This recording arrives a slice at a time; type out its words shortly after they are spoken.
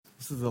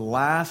This is the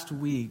last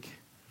week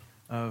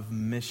of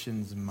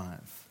Missions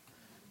Month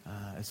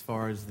as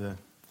far as the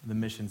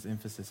missions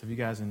emphasis. Have you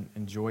guys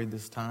enjoyed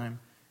this time,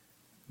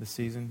 this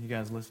season? You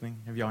guys listening?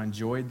 Have y'all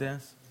enjoyed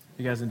this?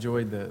 You guys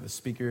enjoyed the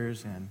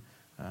speakers and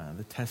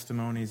the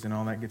testimonies and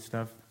all that good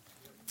stuff?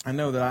 I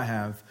know that I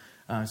have.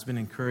 It's been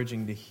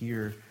encouraging to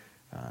hear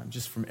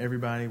just from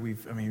everybody.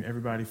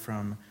 Everybody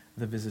from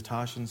the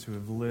Visitations who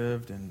have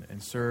lived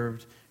and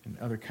served in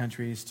other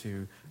countries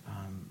to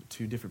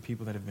different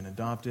people that have been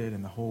adopted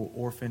and the whole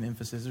orphan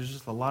emphasis. There's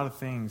just a lot of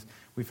things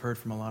we've heard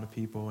from a lot of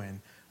people,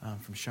 and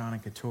from Sean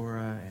and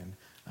Katora and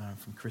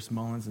from Chris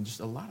Mullins and just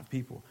a lot of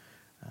people.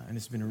 And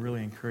it's been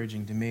really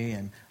encouraging to me.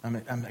 And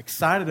I'm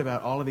excited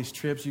about all of these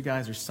trips. You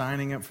guys are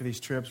signing up for these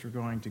trips. We're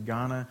going to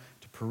Ghana,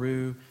 to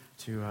Peru,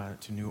 to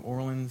New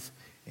Orleans.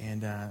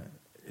 And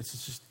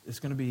it's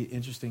going to be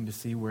interesting to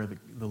see where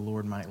the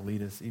Lord might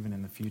lead us even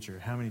in the future.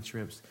 How many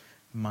trips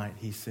might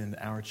He send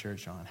our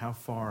church on? How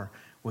far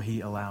will He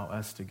allow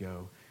us to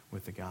go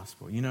with the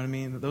gospel? You know what I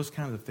mean? Those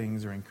kinds of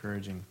things are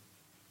encouraging.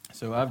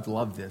 So I've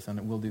loved this,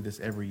 and we'll do this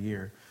every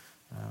year.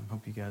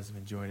 Hope you guys have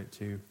enjoyed it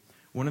too.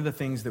 One of the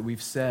things that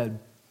we've said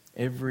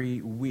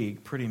every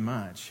week, pretty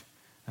much,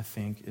 I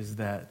think, is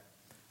that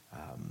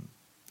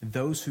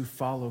those who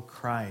follow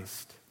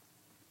Christ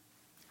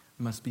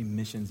must be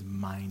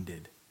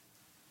missions-minded.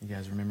 You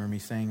guys remember me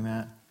saying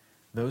that?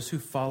 Those who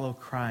follow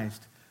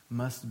Christ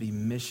must be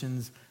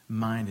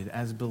missions-minded.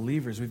 As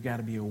believers, we've got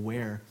to be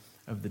aware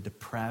of the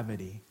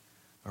depravity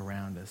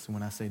around us.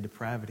 When I say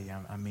depravity,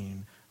 I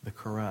mean the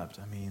corrupt.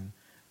 I mean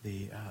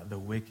the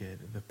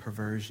wicked, the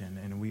perversion.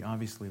 And we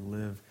obviously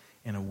live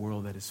in a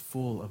world that is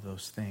full of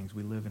those things.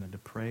 We live in a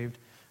depraved,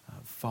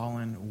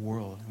 fallen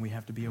world. And we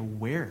have to be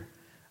aware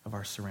of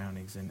our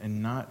surroundings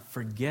and not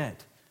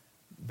forget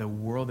the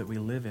world that we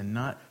live in,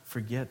 not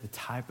forget the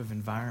type of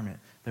environment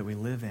that we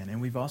live in.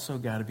 And we've also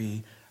got to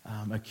be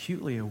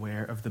acutely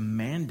aware of the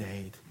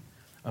mandate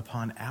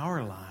upon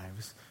our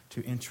lives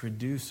to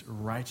introduce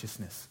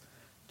righteousness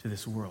to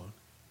this world.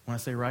 When I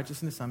say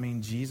righteousness, I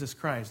mean Jesus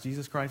Christ.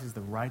 Jesus Christ is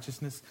the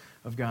righteousness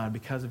of God.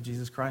 Because of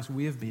Jesus Christ,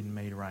 we have been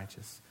made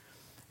righteous.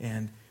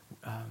 And,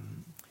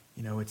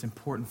 it's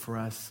important for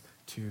us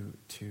to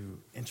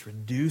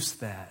introduce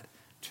that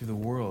to the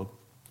world.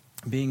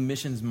 Being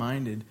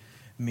missions-minded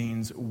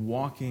means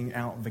walking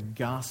out the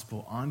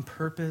gospel on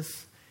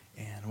purpose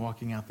and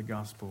walking out the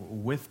gospel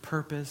with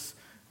purpose,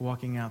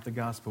 walking out the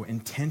gospel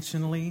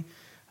intentionally,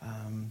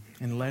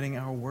 and letting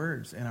our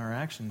words and our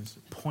actions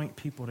point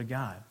people to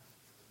God.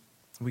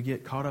 We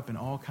get caught up in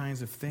all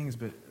kinds of things,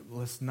 but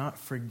let's not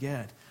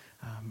forget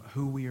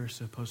who we are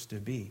supposed to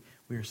be.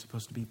 We are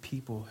supposed to be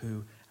people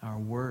who our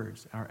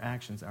words, our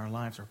actions, our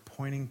lives are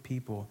pointing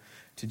people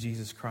to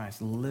Jesus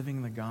Christ,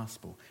 living the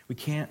gospel. We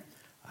can't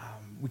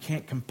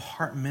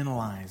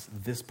compartmentalize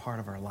this part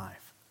of our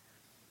life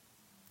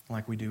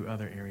like we do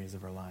other areas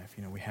of our life.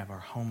 We have our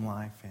home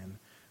life, and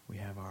we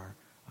have our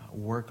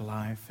work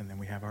life, and then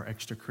we have our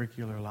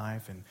extracurricular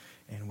life,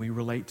 and we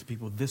relate to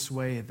people this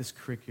way at this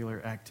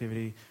curricular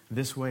activity,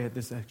 this way at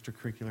this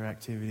extracurricular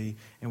activity,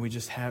 and we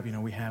just have,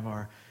 we have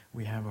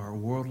our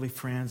worldly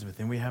friends, but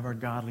then we have our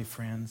godly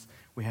friends.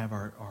 We have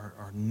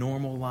our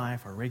normal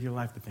life, our regular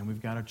life, but then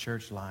we've got our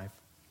church life.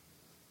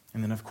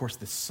 And then, of course,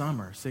 this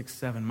summer,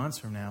 6-7 months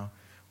from now,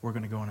 we're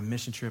going to go on a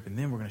mission trip, and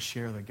then we're going to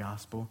share the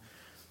gospel.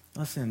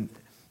 Listen,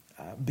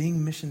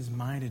 being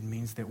missions-minded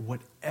means that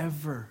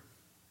whatever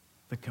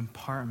the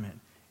compartment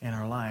in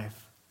our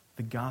life,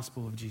 the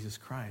gospel of Jesus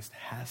Christ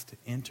has to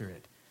enter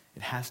it.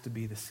 It has to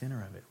be the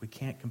center of it. We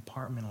can't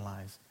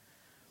compartmentalize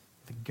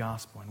the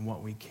gospel and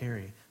what we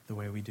carry the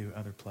way we do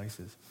other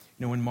places.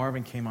 When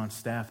Marvin came on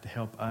staff to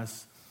help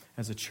us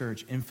as a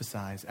church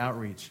emphasize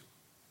outreach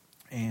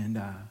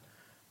and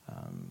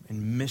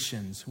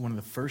missions, one of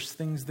the first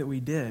things that we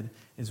did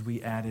is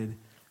we added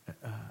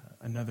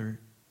another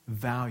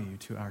value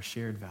to our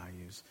shared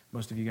values.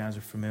 Most of you guys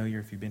are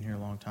familiar, if you've been here a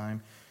long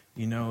time,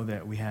 you know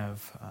that we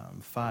have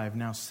 5,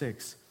 now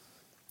 6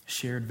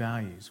 shared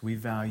values. We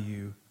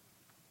value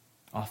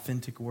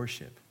authentic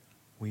worship.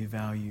 We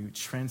value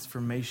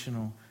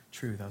transformational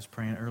truth. I was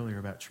praying earlier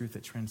about truth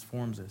that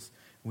transforms us.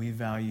 We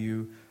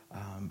value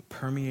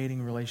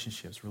permeating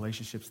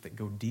relationships that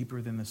go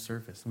deeper than the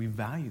surface. We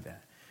value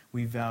that.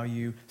 We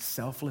value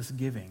selfless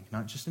giving,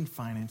 not just in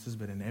finances,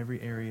 but in every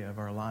area of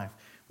our life.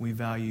 We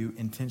value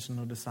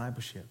intentional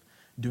discipleship,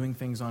 doing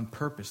things on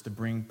purpose to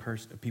bring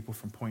people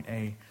from point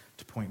A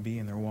to point B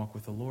in their walk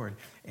with the Lord.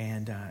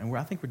 And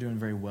I think we're doing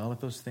very well at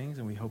those things,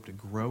 and we hope to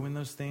grow in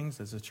those things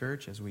as a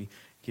church as we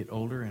get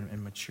older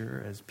and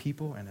mature as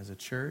people and as a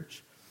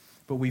church.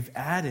 But we've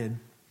added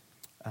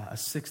a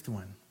 6th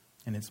one,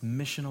 and it's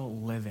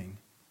missional living.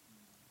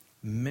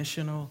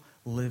 Missional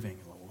living.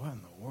 Well, what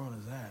in the world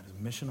is that? Is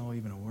missional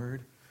even a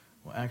word?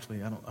 Well,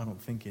 actually, I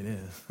don't think it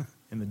is.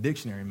 In the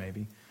dictionary,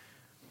 maybe.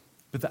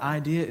 But the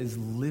idea is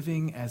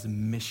living as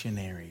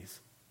missionaries.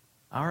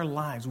 Our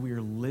lives, we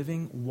are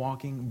living,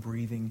 walking,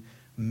 breathing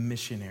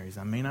missionaries.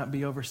 I may not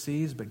be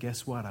overseas, but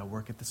guess what? I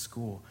work at the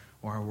school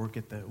or I work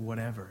at the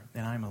whatever,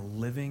 and I'm a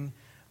living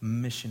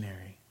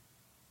missionary.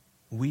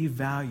 We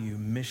value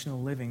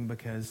missional living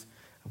because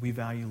we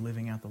value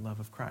living out the love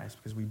of Christ,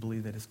 because we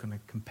believe that it's going to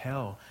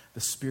compel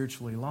the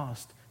spiritually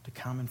lost to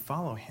come and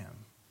follow him.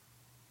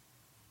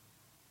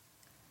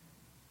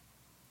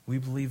 We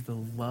believe the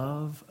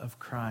love of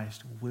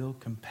Christ will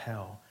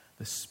compel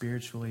the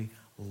spiritually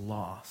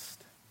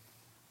lost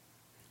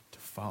to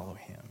follow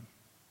him.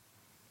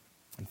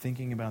 And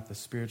thinking about the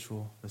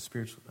spiritually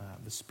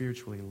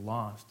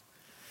lost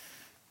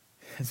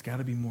has got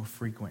to be more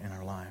frequent in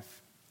our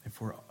life. If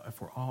we're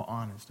all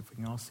honest, if we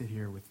can all sit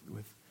here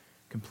with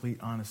complete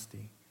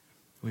honesty,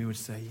 we would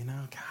say,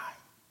 God,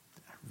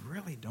 I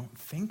really don't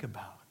think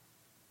about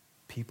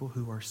people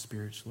who are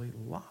spiritually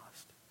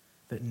lost,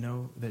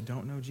 that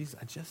don't know Jesus.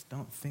 I just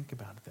don't think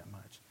about it that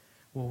much.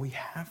 Well, we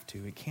have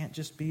to. It can't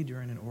just be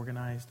during an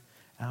organized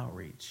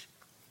outreach.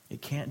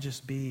 It can't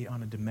just be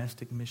on a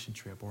domestic mission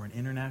trip or an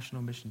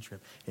international mission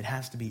trip. It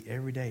has to be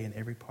every day in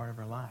every part of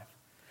our life.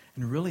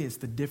 And really, it's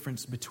the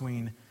difference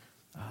between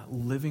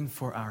living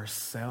for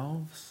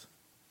ourselves,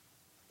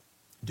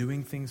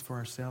 doing things for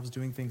ourselves,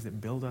 doing things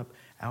that build up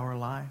our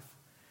life,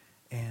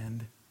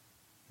 and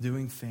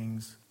doing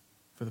things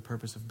for the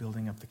purpose of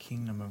building up the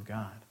kingdom of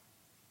God.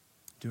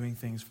 Doing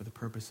things for the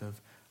purpose of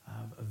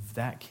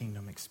that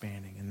kingdom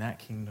expanding and that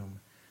kingdom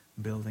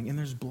building. And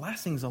there's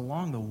blessings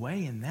along the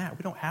way in that.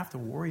 We don't have to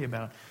worry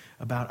about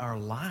our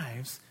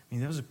lives. I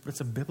mean, that's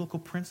a biblical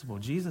principle.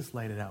 Jesus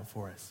laid it out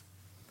for us.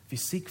 If you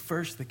seek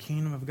first the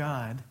kingdom of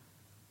God,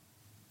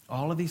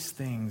 all of these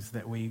things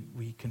that we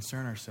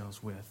concern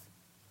ourselves with,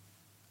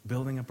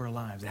 building up our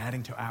lives,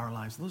 adding to our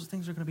lives, those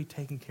things are going to be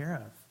taken care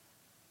of.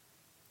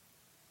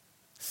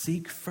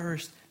 Seek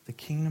first the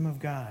kingdom of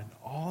God.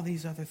 All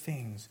these other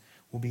things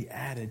will be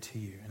added to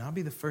you. And I'll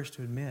be the first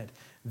to admit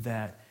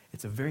that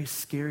it's a very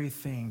scary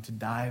thing to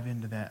dive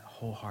into that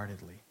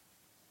wholeheartedly.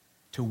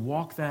 To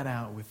walk that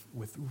out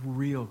with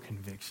real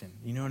conviction.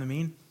 You know what I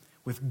mean?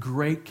 With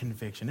great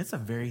conviction. It's a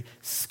very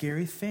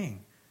scary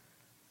thing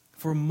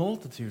for a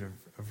multitude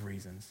of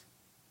reasons.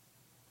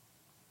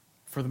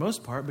 For the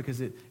most part,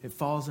 because it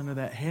falls under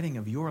that heading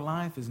of your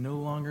life is no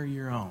longer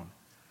your own.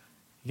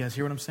 You guys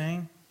hear what I'm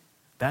saying?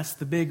 That's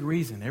the big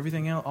reason.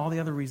 Everything else, all the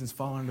other reasons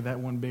fall under that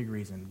one big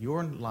reason.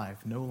 Your life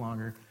no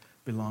longer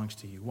belongs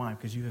to you. Why?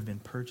 Because you have been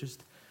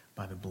purchased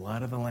by the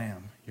blood of the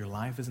Lamb. Your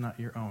life is not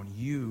your own.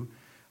 You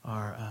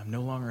are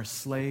no longer a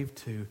slave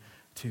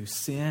to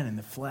sin and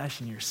the flesh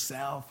and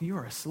yourself. You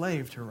are a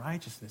slave to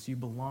righteousness. You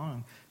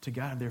belong to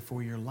God.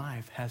 Therefore, your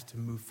life has to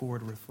move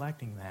forward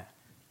reflecting that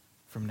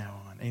from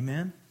now on.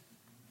 Amen?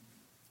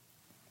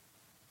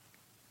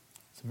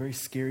 It's a very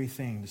scary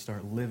thing to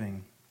start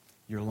living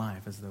your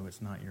life as though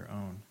it's not your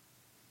own.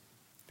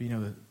 But you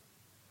know that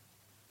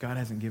God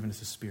hasn't given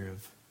us a spirit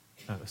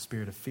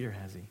of fear,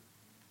 has he?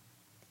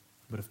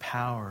 But of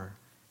power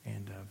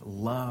and of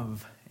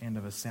love and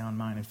of a sound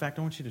mind. In fact,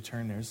 I want you to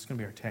turn there. This is going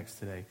to be our text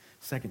today.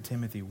 2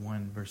 Timothy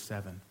 1, verse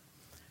 7.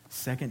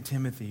 2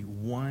 Timothy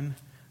 1,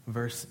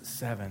 verse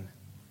 7.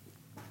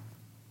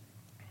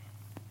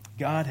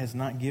 God has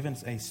not given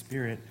us a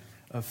spirit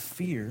of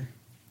fear,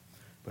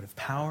 but of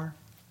power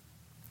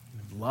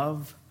and of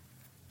love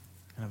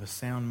and of a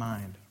sound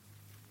mind.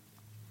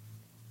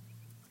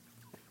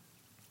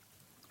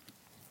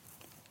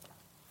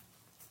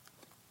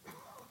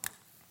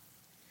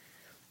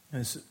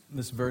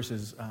 This verse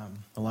is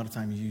a lot of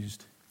times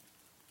used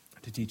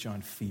to teach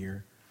on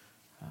fear.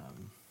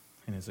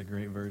 And it's a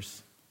great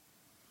verse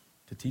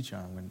to teach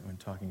on when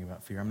talking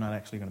about fear. I'm not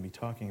actually going to be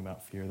talking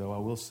about fear, though I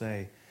will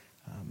say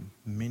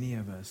many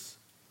of us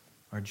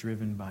are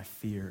driven by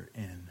fear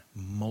in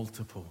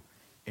multiple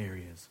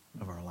areas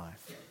of our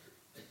life.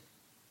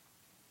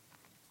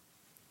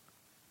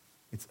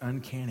 It's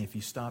uncanny if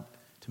you stop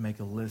to make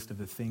a list of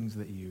the things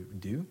that you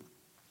do,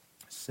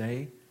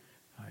 say,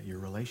 your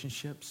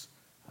relationships.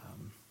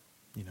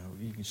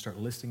 You can start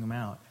listing them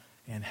out.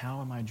 And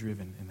how am I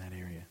driven in that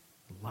area?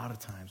 A lot of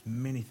times,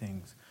 many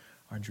things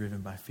are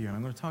driven by fear. And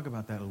I'm going to talk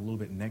about that a little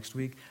bit next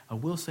week. I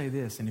will say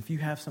this, and if you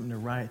have something to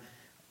write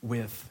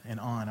with and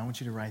on, I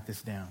want you to write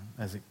this down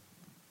as it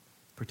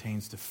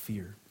pertains to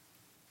fear.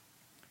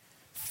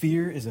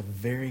 Fear is a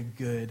very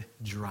good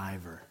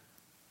driver.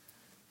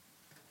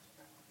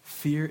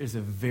 Fear is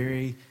a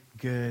very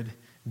good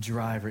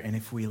driver. And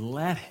if we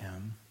let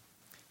him,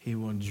 he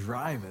will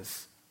drive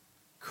us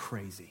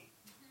crazy.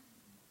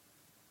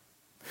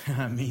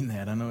 I mean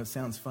that. I know it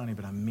sounds funny,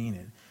 but I mean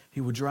it.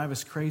 He will drive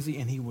us crazy,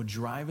 and he will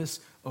drive us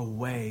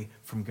away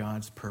from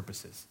God's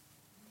purposes.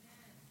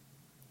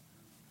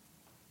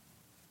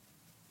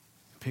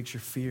 Picture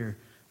fear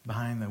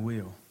behind the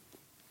wheel.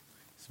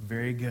 It's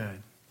very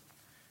good.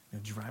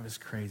 It'll drive us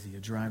crazy.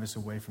 It'll drive us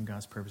away from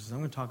God's purposes. I'm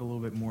going to talk a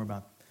little bit more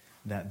about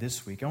that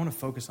this week. I want to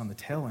focus on the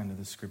tail end of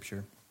the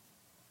scripture.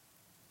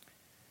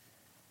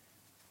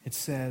 It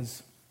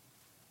says,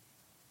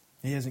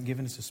 he hasn't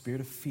given us a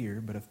spirit of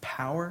fear, but of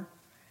power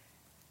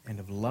and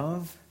of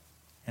love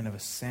and of a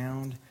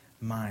sound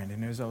mind.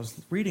 And as I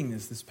was reading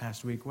this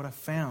past week, what I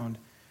found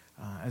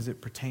as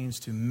it pertains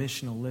to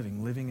missional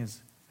living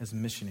as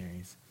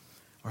missionaries,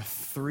 are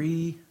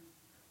three,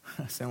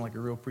 I sound like a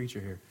real preacher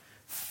here,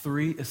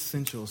 3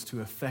 essentials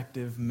to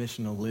effective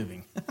missional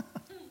living.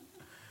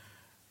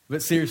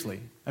 But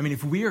seriously, I mean,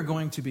 if we are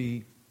going to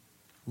be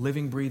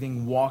living,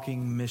 breathing,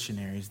 walking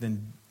missionaries,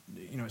 then,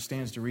 it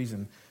stands to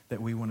reason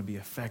that we want to be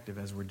effective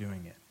as we're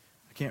doing it.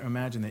 I can't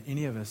imagine that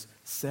any of us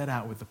set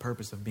out with the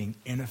purpose of being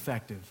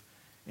ineffective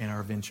in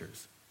our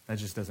ventures. That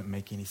just doesn't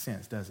make any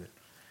sense, does it?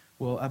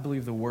 Well, I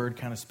believe the word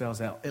kind of spells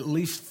out at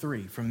least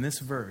 3 from this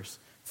verse,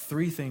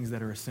 3 things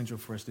that are essential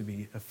for us to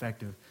be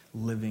effective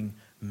living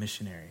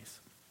missionaries.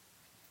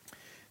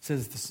 It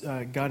says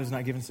God has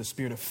not given us a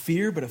spirit of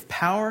fear, but of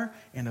power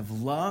and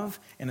of love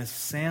and a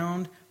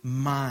sound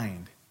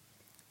mind.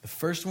 The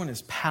first one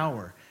is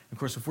power. Of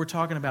course, if we're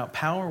talking about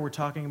power, we're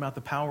talking about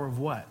the power of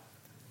what?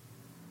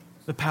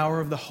 The power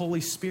of the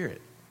Holy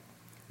Spirit.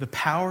 The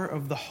power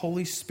of the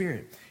Holy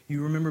Spirit.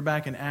 You remember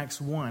back in Acts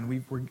 1,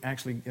 we were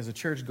actually, as a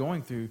church,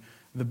 going through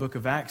the book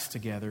of Acts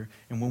together.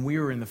 And when we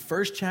were in the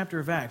first chapter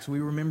of Acts, we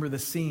remember the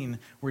scene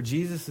where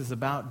Jesus is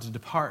about to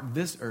depart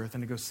this earth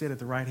and to go sit at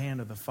the right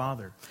hand of the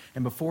Father.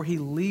 And before he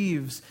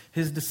leaves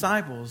his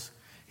disciples,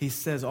 he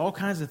says all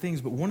kinds of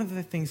things. But one of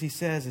the things he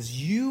says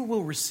is, you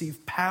will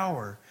receive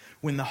power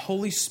when the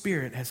Holy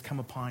Spirit has come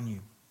upon you.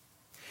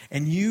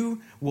 And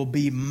you will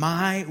be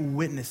my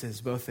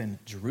witnesses, both in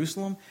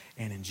Jerusalem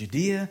and in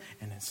Judea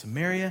and in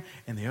Samaria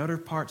and the other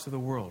parts of the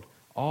world,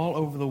 all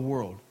over the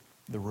world,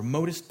 the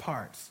remotest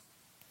parts.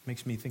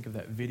 Makes me think of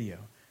that video,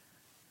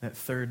 that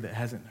third that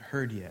hasn't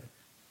heard yet.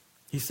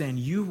 He's saying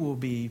you will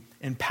be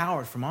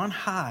empowered from on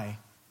high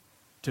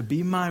to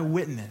be my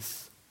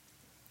witness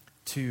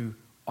to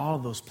all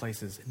those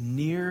places,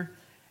 near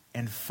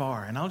and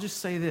far. And I'll just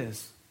say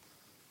this,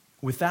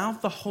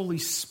 without the Holy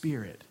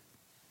Spirit,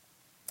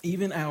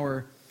 even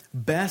our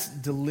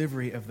best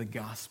delivery of the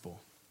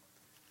gospel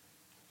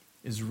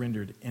is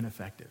rendered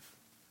ineffective.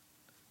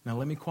 Now,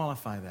 let me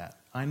qualify that.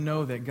 I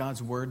know that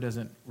God's word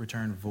doesn't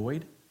return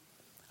void.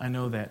 I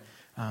know that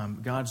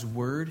God's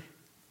word,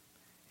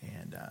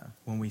 and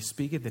when we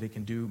speak it, that it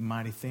can do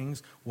mighty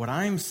things. What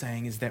I'm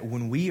saying is that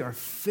when we are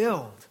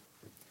filled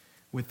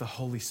with the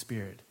Holy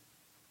Spirit,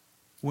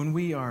 when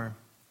we are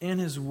in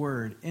His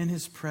word, in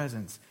His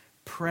presence,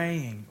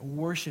 praying,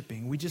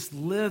 worshiping, we just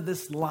live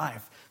this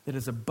life that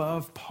is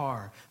above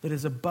par, that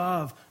is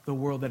above the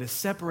world, that is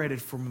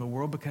separated from the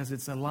world because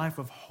it's a life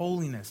of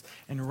holiness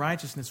and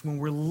righteousness. When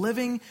we're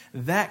living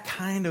that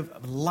kind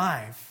of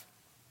life,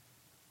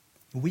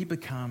 we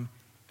become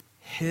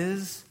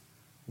His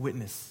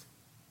witness.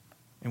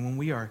 And when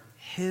we are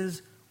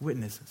His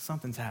witness,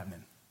 something's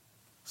happening.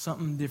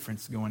 Something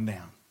different's going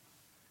down.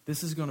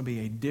 This is going to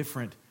be a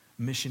different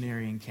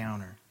missionary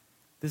encounter.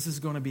 This is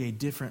going to be a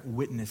different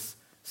witness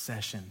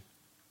session.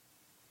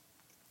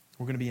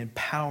 We're going to be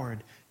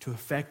empowered to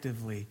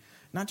effectively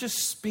not just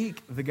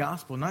speak the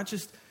gospel, not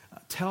just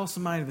tell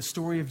somebody the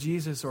story of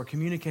Jesus or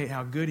communicate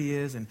how good He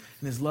is and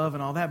His love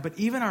and all that, but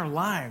even our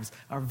lives,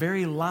 our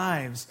very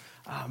lives,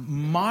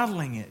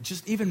 modeling it,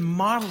 just even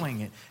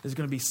modeling it is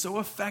going to be so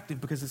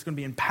effective because it's going to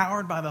be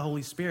empowered by the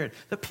Holy Spirit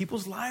that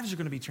people's lives are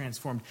going to be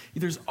transformed.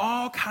 There's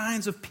all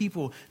kinds of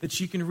people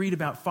that you can read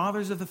about,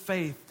 fathers of the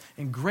faith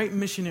and great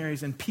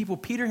missionaries and people,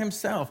 Peter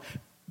himself,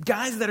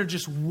 guys that are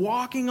just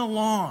walking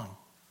along,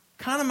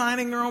 kind of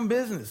minding their own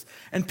business.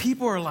 And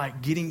people are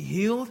like getting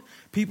healed.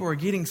 People are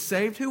getting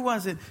saved. Who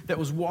was it that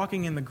was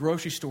walking in the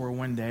grocery store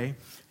one day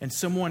and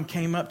someone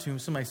came up to him?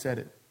 Somebody said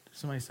it. Did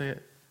somebody say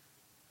it?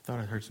 I thought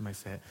I heard somebody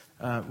say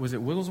it. Was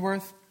it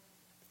Wigglesworth?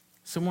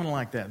 Someone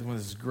like that. One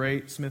was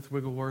great. Smith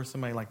Wigglesworth.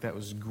 Somebody like that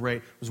was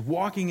great. Was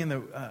walking in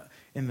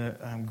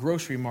the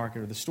grocery market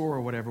or the store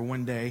or whatever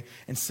one day,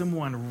 and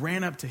someone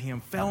ran up to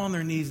him, fell on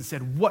their knees and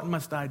said, "What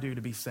must I do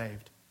to be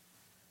saved?"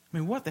 I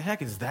mean, what the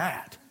heck is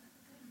that?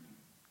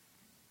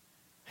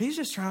 He's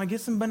just trying to get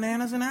some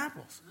bananas and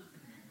apples.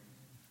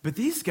 But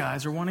these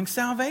guys are wanting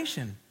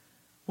salvation.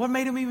 What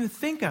made him even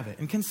think of it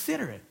and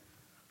consider it?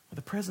 Well,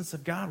 the presence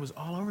of God was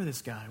all over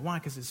this guy. Why?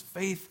 Because his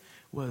faith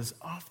was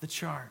off the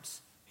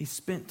charts. He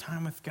spent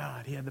time with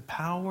God. He had the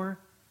power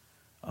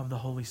of the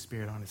Holy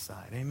Spirit on his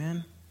side.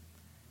 Amen?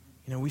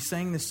 You know, we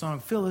sang this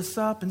song, "Fill us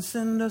up and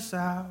send us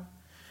out."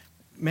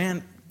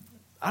 Man,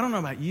 I don't know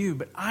about you,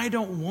 but I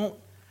don't want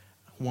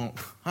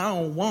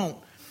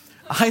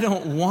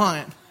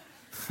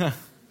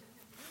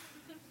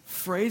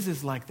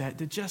phrases like that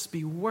to just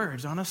be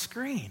words on a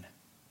screen.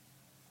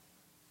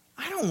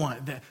 I don't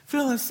want that.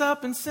 Fill us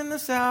up and send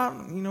us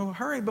out. You know,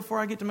 hurry before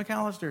I get to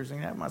McAllister's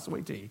and have my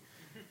sweet tea.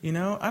 You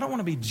know, I don't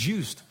want to be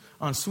juiced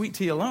on sweet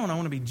tea alone. I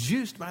want to be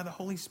juiced by the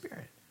Holy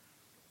Spirit.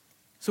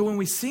 So when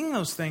we sing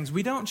those things,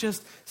 we don't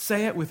just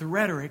say it with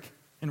rhetoric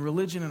and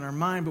religion in our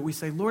mind, but we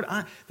say, Lord,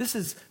 this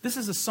is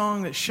a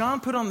song that Sean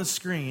put on the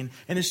screen,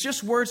 and it's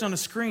just words on a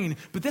screen,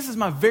 but this is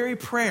my very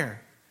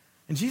prayer.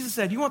 And Jesus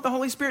said, you want the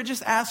Holy Spirit?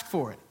 Just ask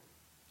for it.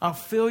 I'll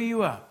fill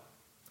you up.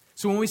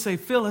 So when we say,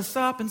 fill us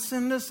up and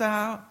send us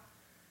out,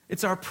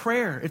 it's our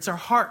prayer. It's our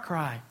heart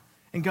cry.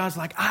 And God's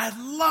like, I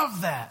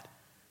love that.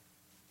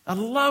 I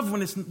love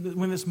when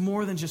it's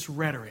more than just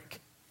rhetoric.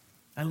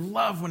 I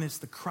love when it's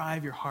the cry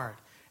of your heart.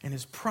 And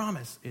His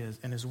promise is,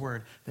 in His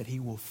word, that He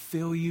will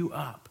fill you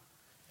up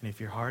And if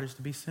your heart is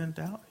to be sent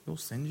out, he'll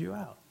send you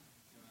out.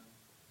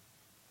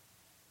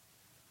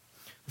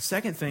 The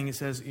second thing, it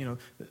says,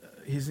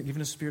 he's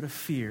given a spirit of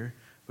fear,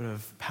 but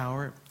of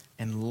power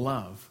and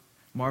love.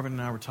 Marvin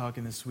and I were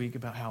talking this week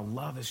about how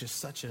love is just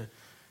such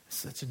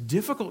a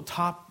difficult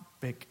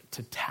topic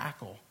to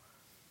tackle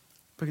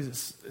because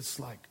it's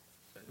like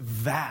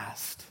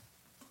vast.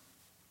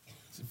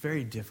 It's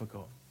very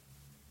difficult.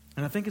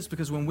 And I think it's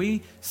because when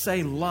we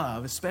say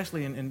love,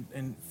 especially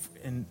in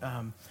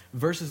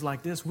verses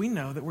like this, we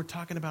know that we're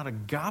talking about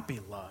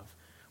agape love.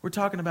 We're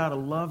talking about a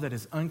love that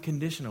is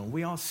unconditional.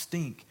 We all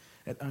stink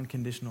at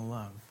unconditional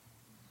love.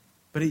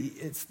 But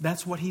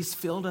that's what he's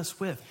filled us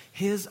with.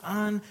 His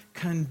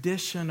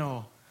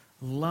unconditional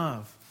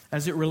love.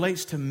 As it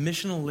relates to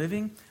missional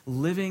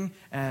living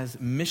as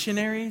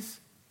missionaries,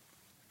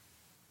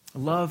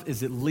 love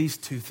is at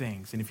least two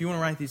things. And if you want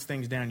to write these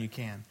things down, you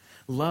can.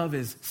 Love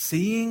is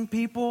seeing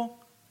people,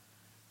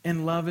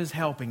 and love is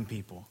helping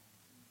people.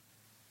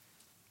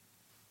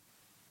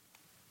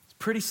 It's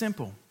pretty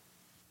simple,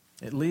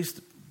 at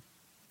least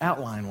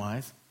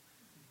outline-wise.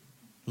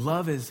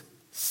 Love is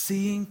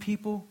seeing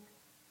people,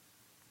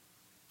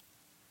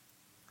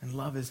 and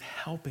love is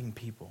helping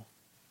people.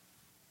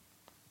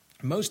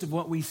 Most of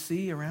what we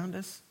see around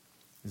us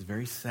is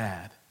very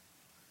sad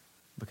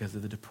because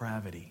of the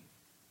depravity,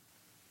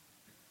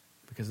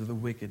 because of the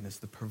wickedness,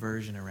 the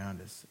perversion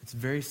around us. It's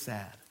very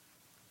sad.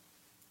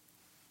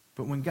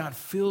 But when God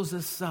fills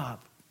us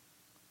up,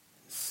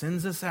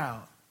 sends us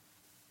out,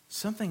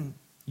 something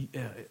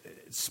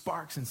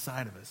sparks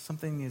inside of us.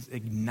 Something is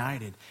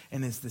ignited.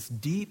 And it's this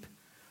deep,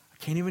 I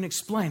can't even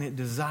explain it,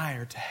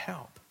 desire to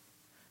help.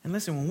 And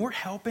listen, when we're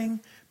helping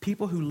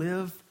people who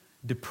live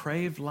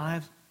depraved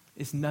lives,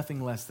 it's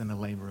nothing less than a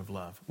labor of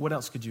love. What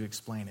else could you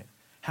explain it?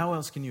 How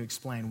else can you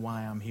explain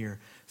why I'm here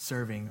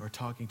serving or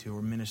talking to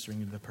or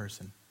ministering to the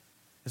person?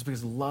 It's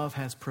because love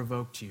has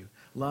provoked you.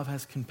 Love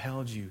has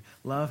compelled you.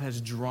 Love has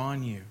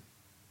drawn you.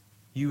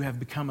 You have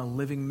become a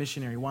living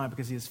missionary. Why?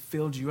 Because he has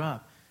filled you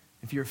up.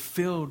 If you're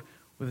filled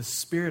with the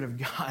Spirit of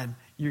God,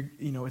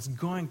 it's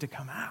going to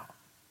come out.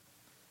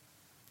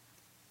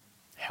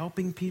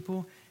 Helping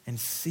people and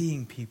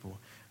seeing people.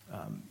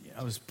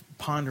 I was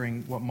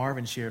pondering what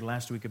Marvin shared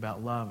last week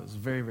about love. It was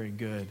very, very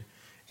good.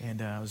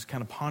 And I was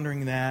kind of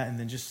pondering that, and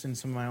then just in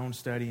some of my own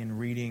study and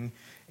reading.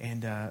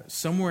 And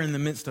somewhere in the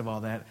midst of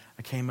all that,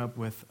 I came up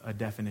with a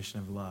definition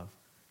of love.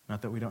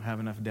 Not that we don't have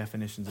enough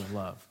definitions of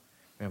love.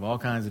 We have all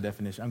kinds of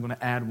definitions. I'm going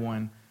to add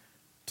one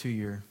to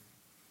your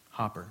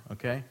hopper,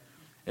 okay?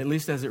 At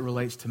least as it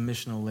relates to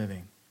missional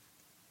living.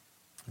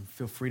 And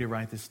feel free to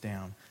write this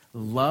down.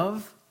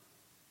 Love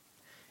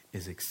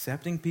is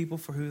accepting people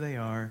for who they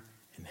are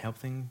and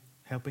helping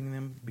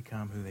them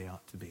become who they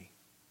ought to be.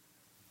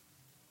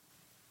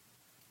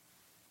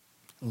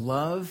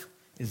 Love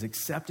is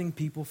accepting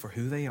people for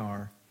who they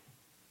are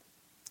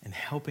and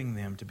helping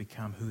them to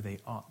become who they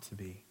ought to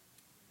be.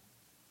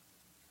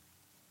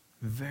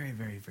 Very,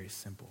 very, very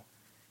simple.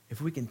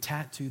 If we can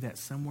tattoo that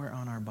somewhere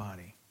on our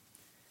body,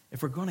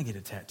 if we're going to get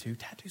a tattoo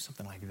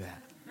something like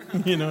that.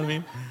 You know what I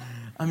mean?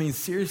 I mean,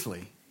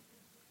 seriously.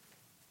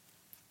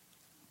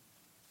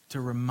 To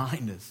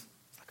remind us,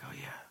 it's like, oh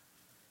yeah,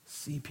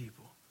 see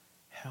people,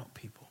 help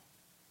people.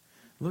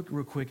 Look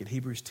real quick at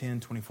Hebrews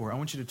 10:24. I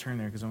want you to turn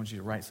there because I want you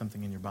to write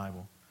something in your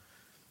Bible.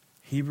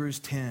 Hebrews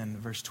 10,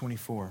 verse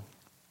 24.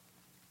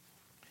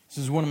 This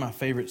is one of my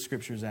favorite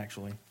scriptures,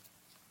 actually.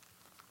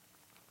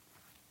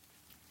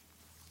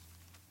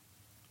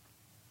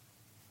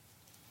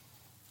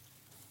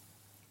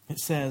 It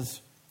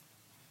says,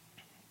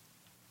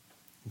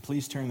 and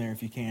please turn there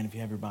if you can, if you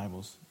have your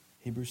Bibles.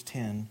 Hebrews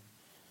 10,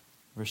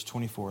 verse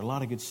 24. A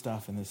lot of good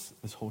stuff in this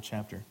whole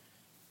chapter.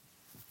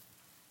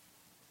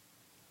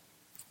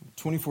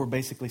 24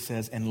 basically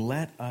says, and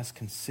let us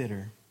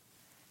consider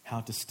how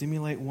to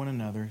stimulate one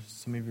another,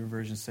 some of your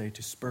versions say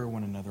to spur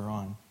one another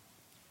on,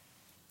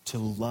 to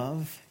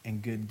love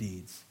and good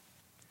deeds.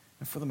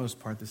 And for the most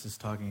part, this is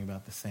talking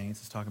about the saints.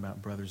 It's talking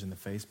about brothers in the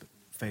faith.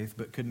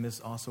 But couldn't this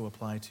also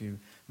apply to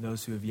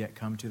those who have yet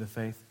come to the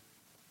faith?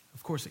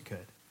 Of course it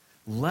could.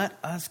 Let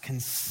us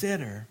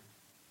consider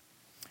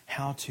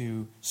how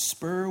to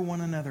spur one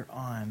another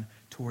on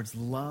towards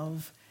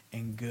love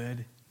and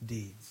good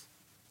deeds.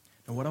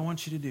 Now, what I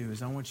want you to do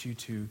is I want you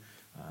to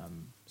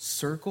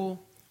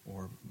circle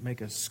or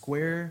make a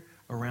square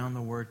around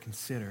the word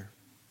consider,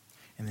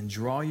 and then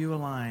draw you a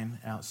line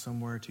out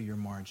somewhere to your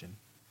margin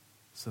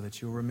so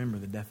that you'll remember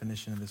the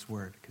definition of this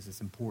word, because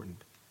it's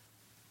important,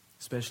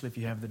 especially if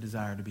you have the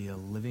desire to be a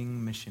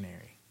living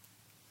missionary.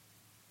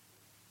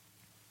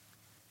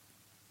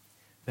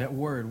 That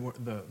word,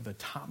 the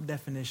top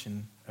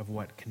definition of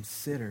what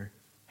consider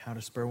how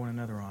to spur one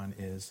another on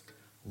is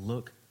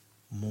look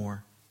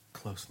more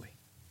closely.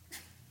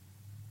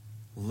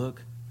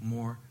 Look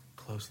more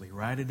closely.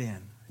 Write it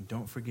in and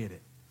don't forget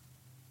it.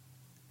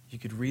 You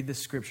could read the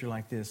scripture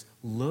like this.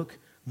 Look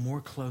more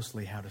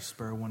closely how to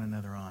spur one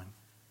another on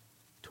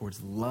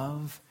towards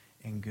love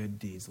and good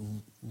deeds.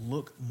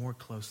 Look more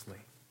closely.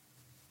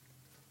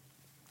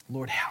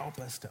 Lord, help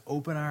us to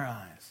open our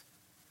eyes.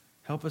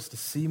 Help us to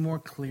see more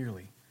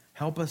clearly.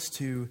 Help us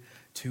to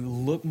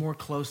look more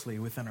closely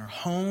within our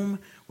home,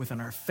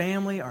 within our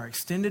family, our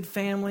extended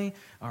family,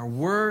 our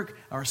work,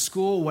 our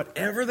school,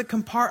 whatever the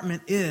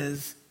compartment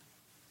is.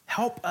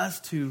 Help us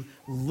to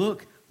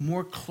look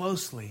more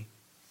closely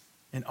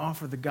and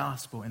offer the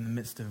gospel in the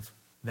midst of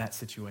that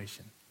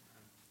situation.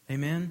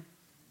 Amen?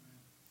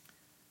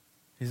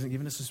 He hasn't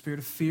given us a spirit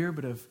of fear,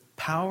 but of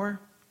power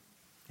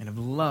and of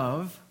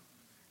love.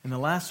 And the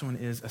last one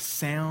is a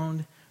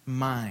sound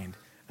mind.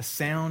 A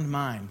sound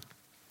mind.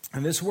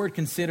 And this word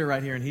consider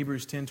right here in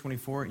Hebrews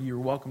 10:24, you're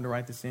welcome to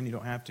write this in, you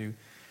don't have to.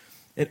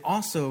 It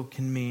also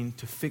can mean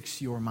to fix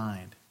your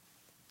mind,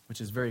 which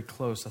is very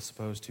close, I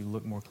suppose, to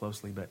look more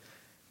closely.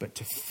 But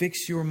to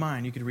fix your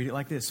mind, you could read it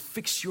like this.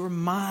 Fix your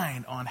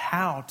mind on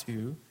how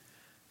to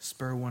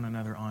spur one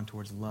another on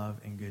towards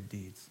love and good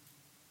deeds.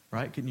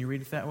 Right? Couldn't you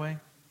read it that way?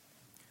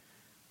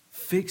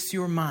 Fix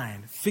your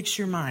mind. Fix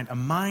your mind. A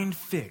mind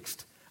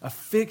fixed. A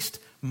fixed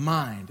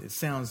mind. It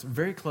sounds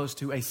very close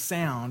to a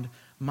sound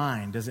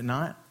mind, does it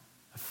not?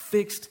 A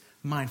fixed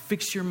mind.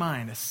 Fix your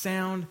mind. A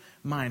sound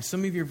mind.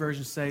 Some of your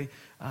versions say,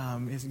 He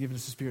hasn't given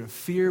us a spirit of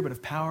fear, but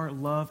of power,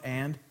 love,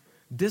 and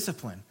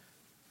discipline.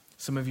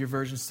 Some of your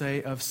versions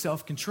say of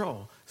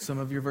self-control. Some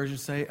of your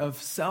versions say of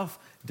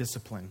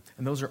self-discipline.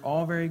 And those are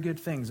all very good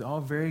things,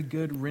 all very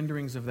good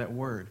renderings of that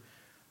word.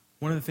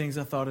 One of the things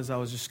I thought as I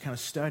was just kind of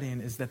studying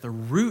is that the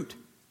root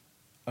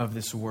of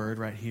this word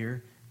right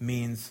here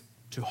means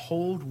to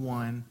hold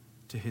one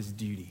to his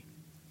duty.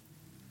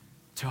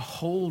 To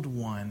hold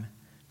one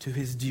to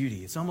his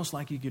duty. It's almost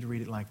like you could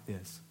read it like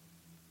this.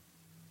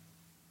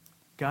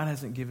 God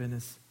hasn't given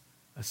us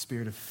a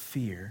spirit of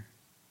fear,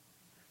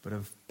 but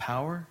of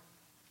power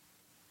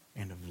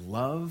and of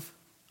love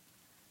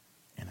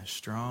and a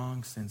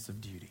strong sense of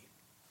duty.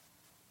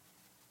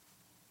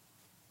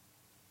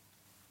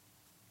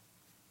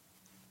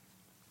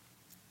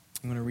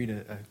 I'm going to read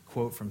a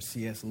quote from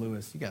C.S.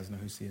 Lewis. You guys know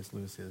who C.S.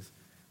 Lewis is.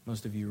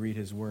 Most of you read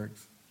his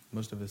works.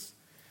 Most of us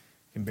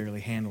can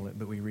barely handle it,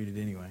 but we read it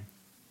anyway.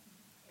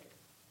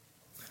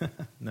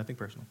 Nothing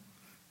personal.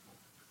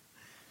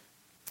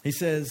 He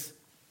says,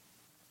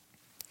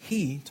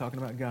 He, talking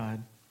about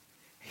God,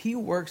 He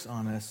works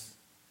on us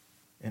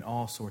in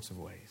all sorts of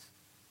ways.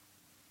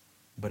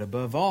 But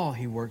above all,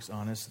 He works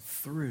on us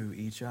through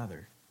each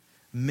other.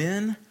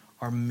 Men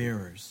are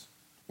mirrors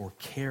or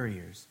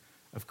carriers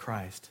of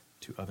Christ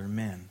to other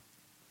men.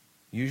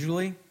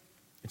 Usually,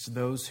 it's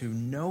those who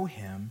know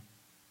Him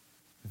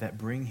that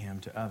bring Him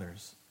to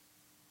others.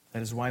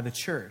 That is why the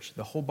church,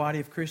 the whole body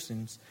of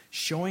Christians,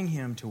 showing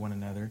Him to one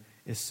another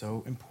is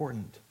so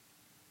important.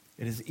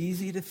 It is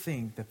easy to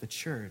think that the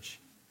church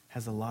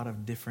has a lot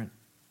of different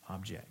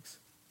objects.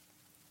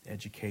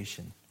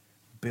 Education,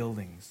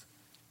 buildings,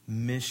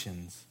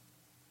 missions,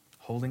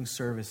 holding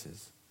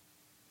services.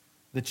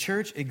 The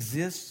church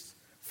exists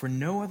for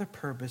no other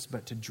purpose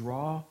but to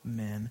draw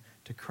men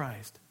to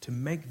Christ, to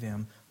make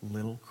them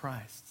little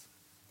Christs.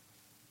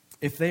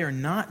 If they are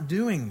not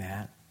doing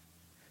that,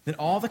 then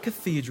all the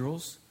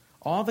cathedrals,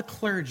 all the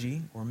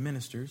clergy or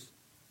ministers,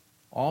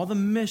 all the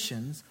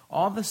missions,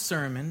 all the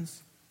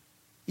sermons,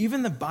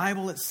 even the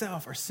Bible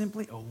itself are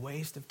simply a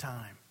waste of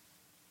time.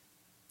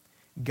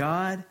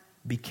 God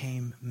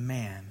became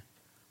man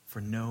for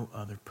no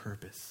other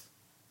purpose.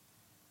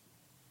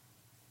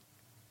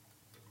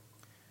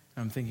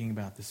 I'm thinking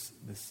about this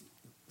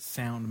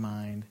sound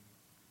mind,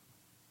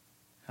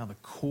 how the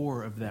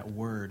core of that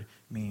word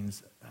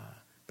means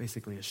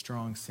basically a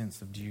strong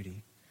sense of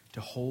duty,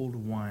 to hold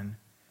one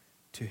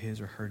to his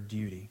or her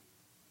duty.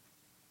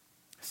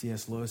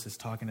 C.S. Lewis is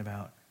talking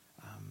about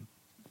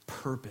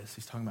purpose.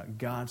 He's talking about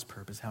God's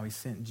purpose, how He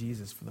sent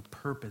Jesus for the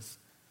purpose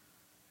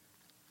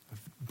of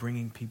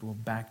bringing people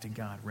back to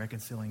God,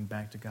 reconciling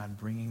back to God,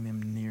 bringing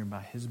them near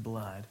by His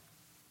blood.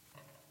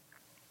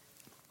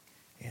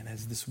 And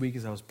as this week,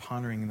 as I was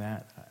pondering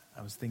that,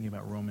 I was thinking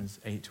about Romans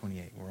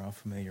 8:28. We're all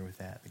familiar with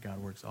that God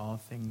works all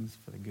things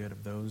for the good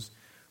of those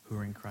who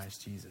are in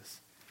Christ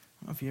Jesus.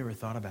 I don't know if you ever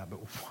thought about it, but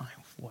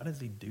why does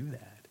He do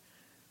that?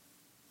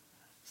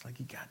 It's like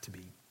He got to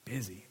be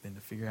busy than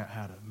to figure out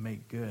how to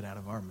make good out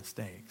of our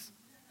mistakes.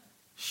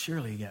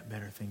 Surely He got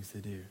better things to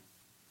do.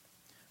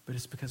 But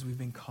it's because we've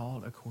been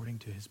called according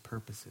to His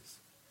purposes.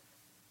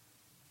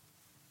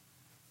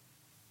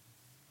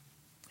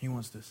 He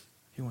wants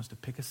to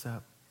pick us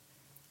up,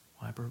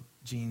 wipe our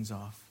jeans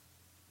off,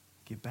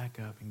 get back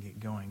up and get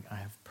going. I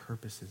have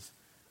purposes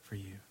for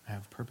you. I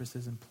have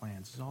purposes and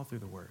plans. It's all through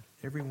the Word.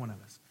 Every one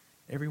of us.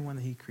 Everyone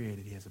that He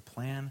created, He has a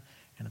plan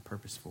and a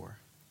purpose for.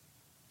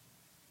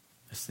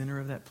 The center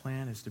of that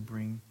plan is to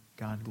bring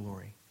God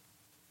glory.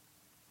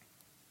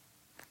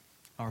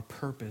 Our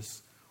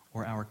purpose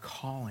or our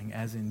calling,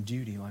 as in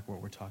duty, like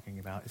what we're talking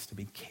about, is to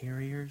be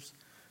carriers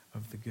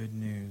of the good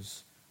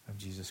news of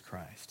Jesus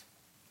Christ.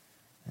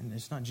 And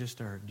it's not just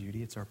our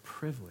duty, it's our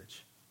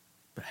privilege.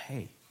 But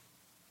hey,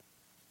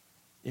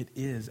 it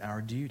is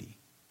our duty.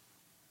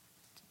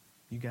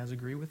 You guys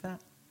agree with that?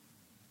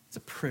 It's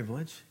a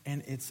privilege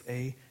and it's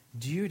a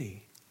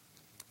duty.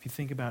 If you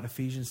think about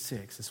Ephesians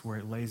 6, it's where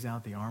it lays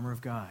out the armor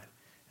of God.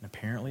 And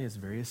apparently it's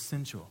very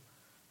essential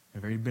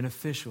and very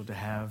beneficial to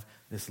have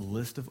this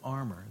list of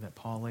armor that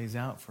Paul lays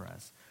out for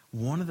us.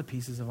 One of the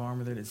pieces of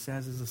armor that it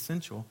says is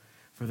essential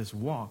for this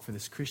walk, for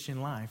this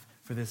Christian life,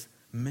 for this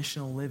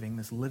missional living,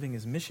 this living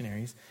as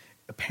missionaries,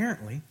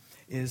 apparently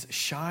is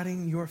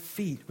shodding your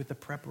feet with the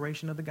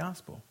preparation of the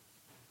gospel.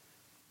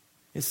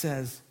 It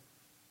says,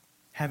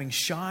 having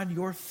shod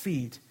your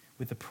feet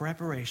with the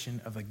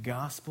preparation of the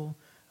gospel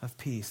of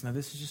peace. Now,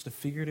 this is just a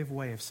figurative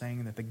way of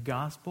saying that the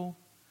gospel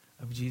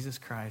of Jesus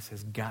Christ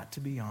has got to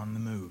be on the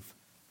move.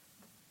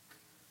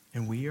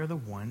 And we are the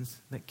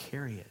ones that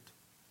carry it.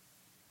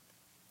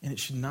 And it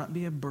should not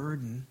be a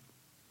burden.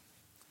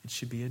 It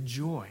should be a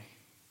joy.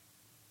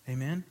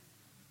 Amen?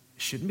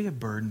 It shouldn't be a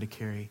burden to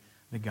carry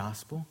the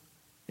gospel.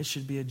 It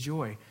should be a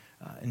joy.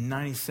 In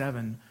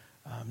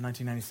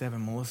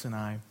 1997, Melissa and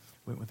I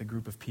went with a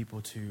group of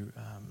people to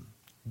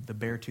the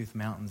Beartooth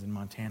Mountains in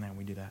Montana, and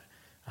we did a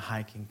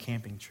hiking,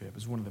 camping trip. It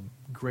was one of the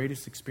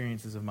greatest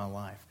experiences of my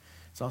life.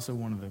 It's also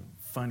one of the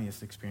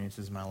funniest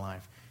experiences of my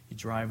life. You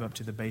drive up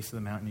to the base of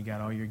the mountain, you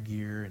got all your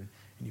gear, and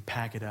you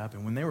pack it up.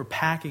 And when they were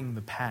packing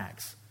the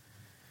packs,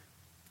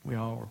 we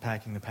all were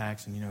packing the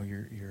packs, and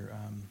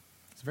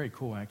it's very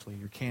cool actually.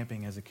 You're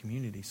camping as a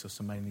community, so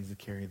somebody needs to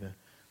carry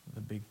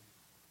the big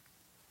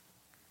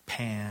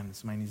pan, and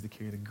somebody needs to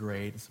carry the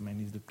grate, and somebody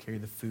needs to carry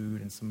the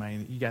food,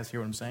 and you guys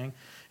hear what I'm saying?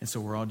 And so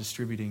we're all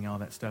distributing all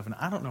that stuff. And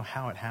I don't know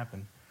how it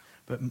happened,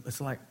 but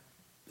it's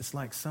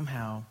like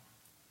somehow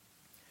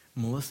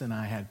Melissa and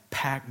I had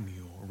pack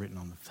mule written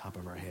on the top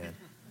of our head.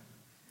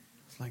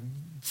 It's like,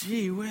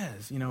 gee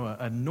whiz.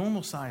 A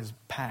normal size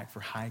pack for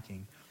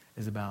hiking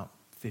is about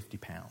 50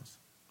 pounds.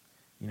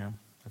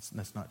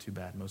 That's not too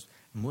bad.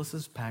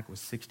 Melissa's pack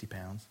was 60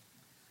 pounds.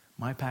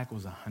 My pack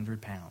was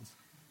 100 pounds.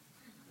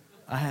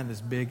 I had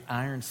this big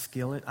iron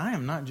skillet. I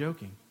am not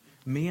joking.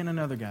 Me and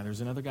another guy.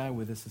 There's another guy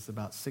with us that's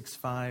about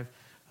 6'5",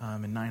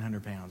 and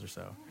 900 pounds or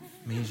so.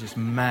 He's just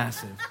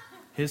massive.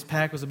 His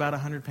pack was about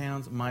 100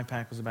 pounds. My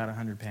pack was about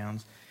 100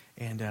 pounds.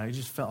 And it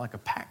just felt like a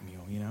pack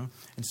mule,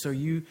 And so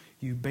you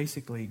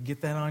basically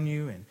get that on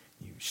you, and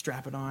you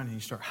strap it on, and you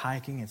start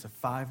hiking. It's a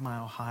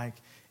 5-mile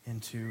hike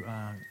into...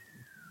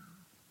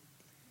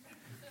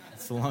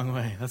 it's a long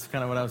way. That's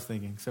kind of what I was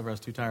thinking, except for I was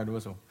too tired to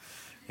whistle,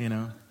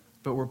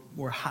 But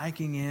we're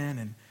hiking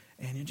in,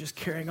 and you're just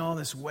carrying all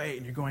this weight,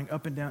 and you're going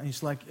up and down. And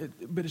it's like,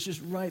 but it's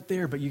just right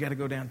there. But you got to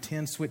go down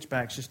 10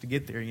 switchbacks just to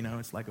get there.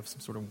 It's like some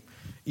sort of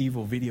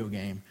evil video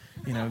game,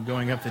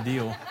 going up the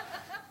deal.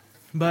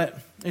 But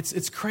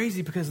it's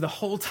crazy because the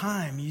whole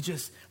time you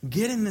just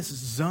get in this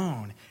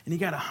zone, and you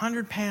got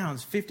 100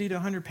 pounds, 50 to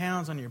 100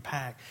 pounds on your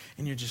pack,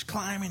 and you're just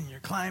climbing, and you're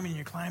climbing, and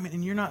you're climbing,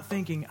 and you're not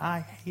thinking, I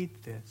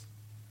hate this.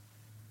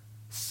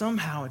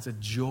 Somehow it's a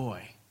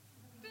joy.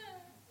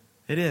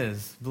 It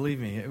is, believe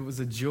me. It was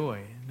a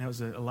joy. And that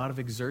was a lot of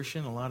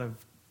exertion, a lot of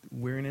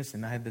weariness.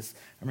 And I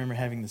remember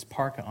having this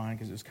parka on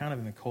because it was kind of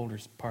in the colder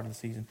part of the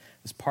season.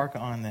 This parka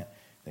on that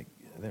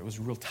was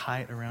real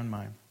tight around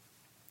my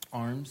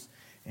arms,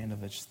 and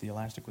the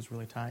elastic was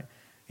really tight.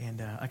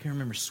 And I can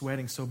remember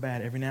sweating so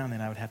bad. Every now and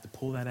then I would have to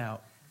pull that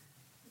out.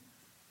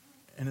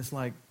 And it's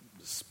like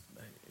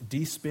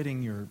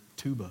de-spitting your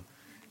tuba.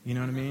 You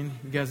know what I mean?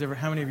 You guys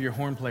how many of you are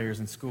horn players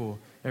in school?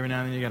 Every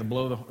now and then you got to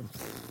blow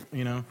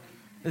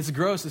It's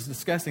gross, it's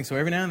disgusting. So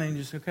every now and then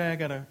you just, I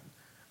got to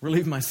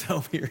relieve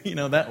myself here,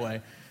 that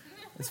way.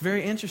 It's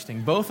very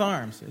interesting. Both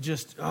arms. It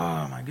just,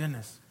 oh my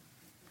goodness.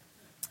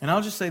 And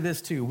I'll just say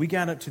this too. We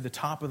got up to the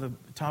top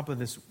of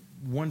this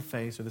one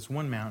face or this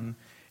one mountain,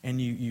 and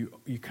you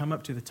come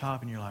up to the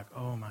top and you're like,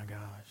 oh my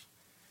gosh.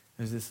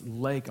 There's this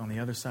lake on the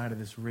other side of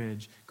this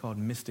ridge called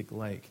Mystic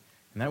Lake.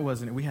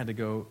 And we had to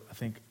go, I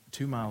think,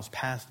 2 miles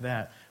past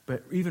that.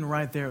 But even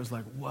right there, it was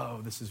like,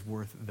 whoa, this is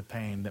worth the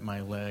pain that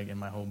my leg and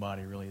my whole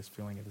body really is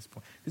feeling at this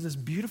point. Because it's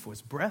beautiful.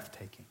 It's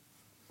breathtaking.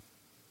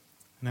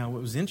 Now,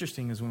 what was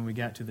interesting is when we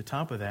got to the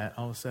top of that,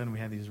 all of a sudden we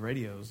had these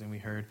radios, and we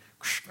heard,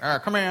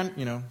 come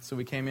in, So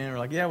we came in, and we're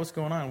like, yeah, what's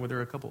going on? Well, there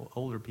were a couple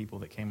older people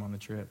that came on the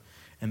trip,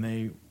 and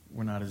they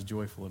were not as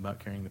joyful about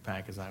carrying the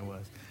pack as I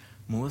was.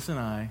 Melissa and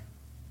I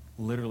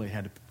literally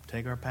had to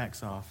take our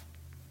packs off,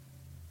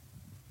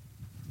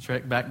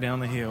 trek back down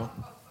the hill,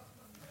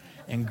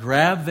 and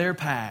grab their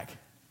pack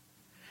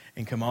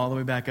and come all the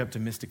way back up to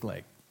Mystic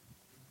Lake.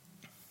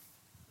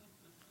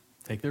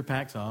 Take their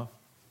packs off,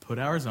 put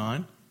ours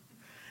on,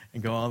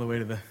 and go all the way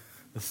to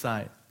the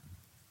site.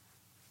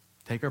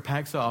 Take our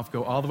packs off,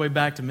 go all the way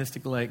back to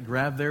Mystic Lake,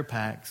 grab their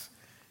packs.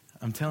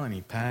 I'm telling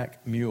you,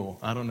 pack mule.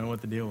 I don't know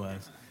what the deal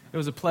was. It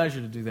was a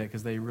pleasure to do that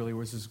because this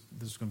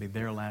was going to be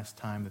their last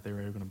time that they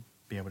were ever going to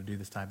be able to do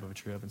this type of a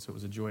trip, and so it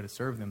was a joy to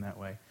serve them that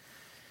way.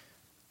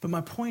 But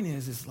my point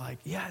is like,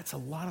 yeah, it's a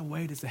lot of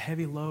weight. It's a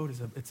heavy load.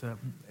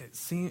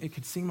 It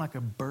could seem like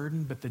a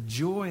burden, but the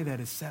joy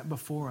that is set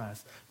before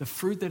us, the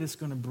fruit that it's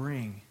going to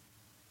bring,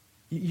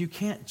 you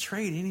can't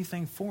trade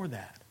anything for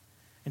that.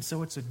 And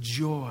so it's a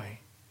joy.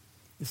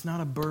 It's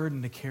not a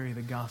burden to carry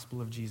the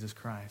gospel of Jesus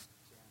Christ.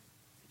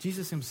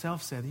 Jesus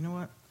himself said, you know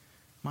what?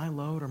 My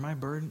load or my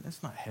burden,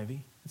 it's not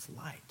heavy. It's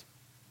light.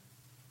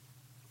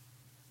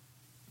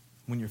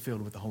 when you're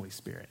filled with the Holy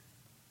Spirit.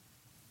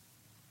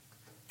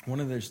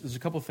 There's a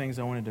couple things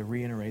I wanted to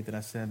reiterate that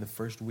I said the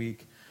first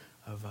week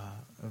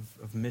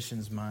of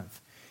Missions Month.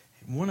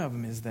 One of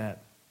them is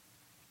that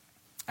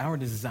our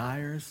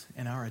desires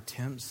and our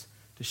attempts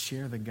to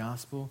share the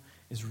gospel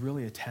is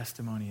really a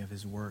testimony of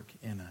his work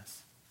in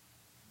us.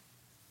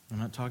 I'm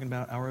not talking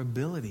about our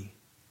ability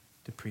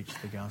to preach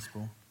the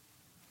gospel,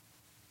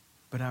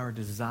 but our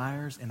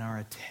desires and our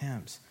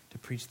attempts to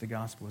preach the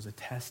gospel is a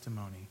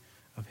testimony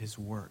of his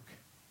work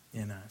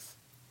in us.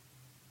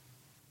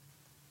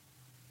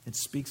 It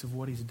speaks of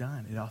what he's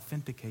done. It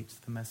authenticates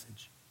the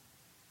message.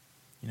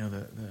 You know,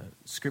 the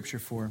scripture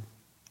for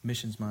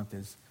Missions Month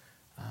is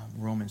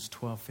Romans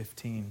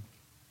 12:15.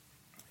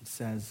 It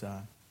says,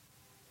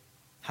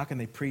 how can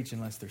they preach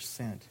unless they're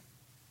sent?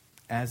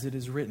 As it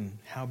is written,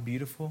 how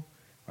beautiful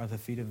are the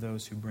feet of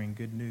those who bring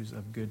good news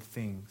of good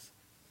things.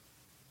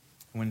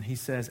 When he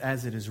says,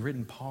 as it is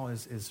written, Paul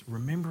is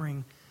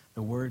remembering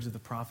the words of the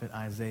prophet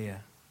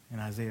Isaiah in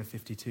Isaiah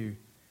 52,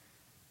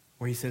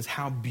 where he says,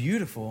 how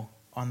beautiful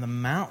on the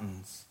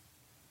mountains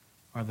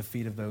are the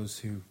feet of those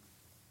who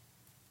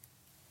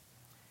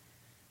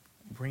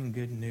bring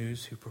good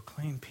news, who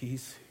proclaim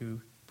peace,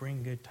 who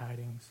bring good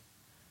tidings,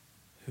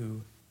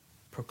 who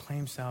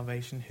proclaim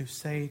salvation, who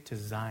say to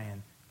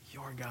Zion,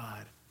 your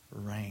God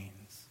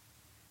reigns.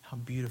 How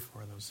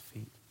beautiful are those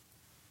feet.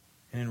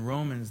 And in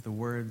Romans, the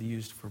word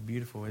used for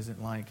beautiful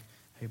isn't like,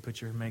 hey,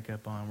 put your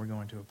makeup on, we're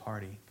going to a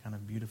party, kind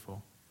of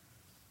beautiful.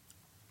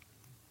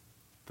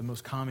 The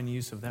most common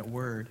use of that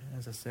word,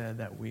 as I said,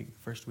 that week,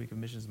 first week of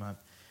Missions Month,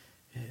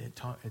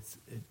 it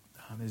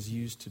is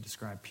used to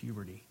describe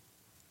puberty.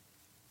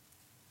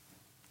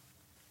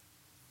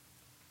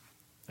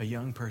 A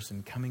young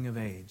person coming of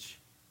age,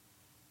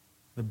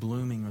 the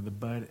blooming or the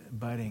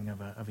budding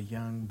of a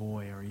young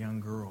boy or a young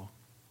girl,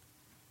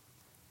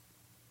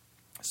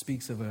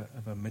 speaks of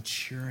a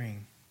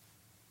maturing.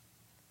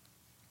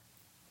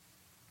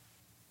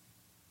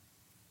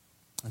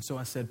 And so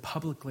I said,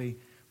 publicly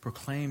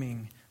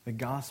proclaiming the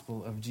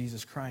gospel of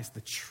Jesus Christ,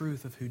 the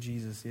truth of who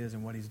Jesus is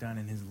and what he's done,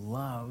 and his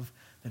love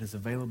that is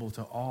available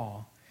to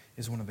all,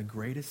 is one of the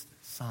greatest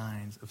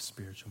signs of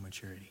spiritual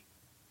maturity.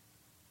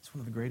 It's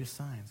one of the greatest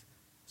signs.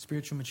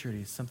 Spiritual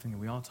maturity is something that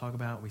we all talk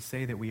about. We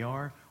say that we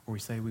are, or we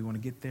say we want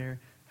to get there.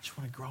 I just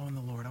want to grow in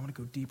the Lord. I want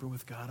to go deeper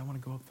with God. I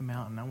want to go up the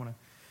mountain.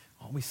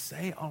 We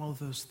say all of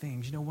those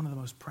things. You know, one of the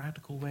most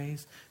practical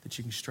ways that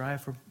you can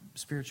strive for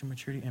spiritual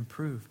maturity and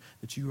prove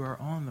that you are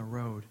on the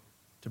road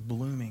to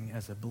blooming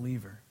as a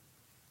believer,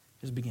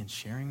 just begin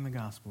sharing the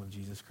gospel of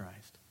Jesus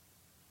Christ.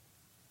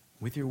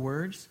 With your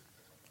words,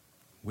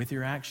 with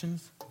your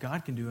actions,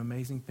 God can do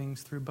amazing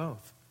things through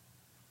both.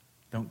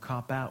 Don't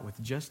cop out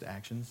with just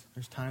actions.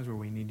 There's times where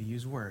we need to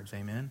use words.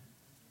 Amen?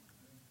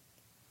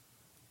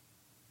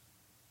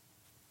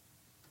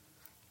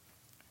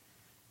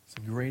 It's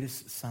the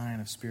greatest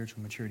sign of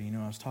spiritual maturity. You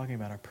know, I was talking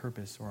about our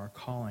purpose or our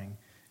calling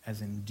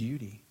as in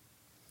duty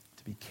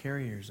to be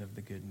carriers of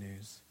the good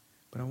news.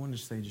 But I wanted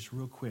to say just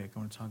real quick, I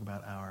want to talk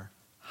about our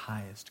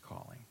highest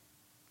calling.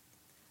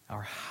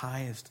 Our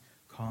highest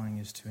calling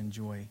is to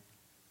enjoy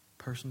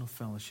personal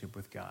fellowship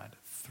with God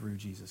through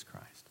Jesus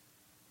Christ.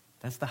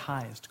 That's the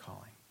highest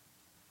calling.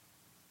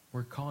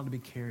 We're called to be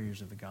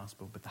carriers of the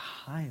gospel, but the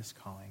highest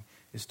calling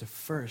is to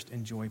first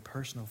enjoy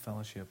personal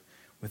fellowship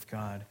with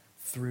God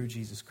through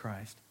Jesus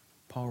Christ.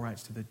 Paul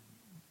writes to the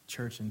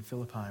church in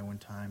Philippi one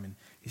time, and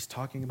he's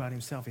talking about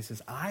himself. He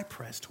says, I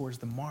press towards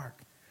the mark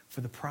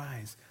for the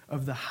prize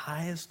of the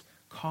highest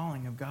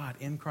calling of God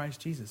in Christ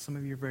Jesus. Some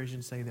of your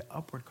versions say the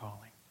upward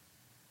calling.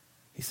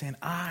 He's saying,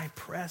 I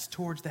press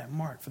towards that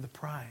mark for the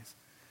prize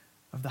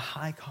of the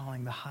high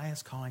calling, the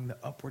highest calling, the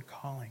upward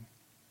calling.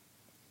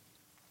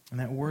 And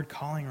that word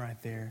calling right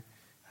there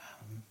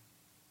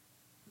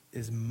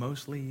is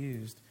mostly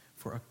used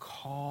for a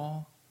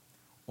call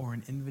or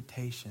an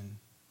invitation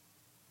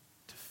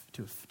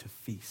to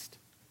feast,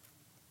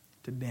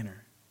 to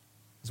dinner.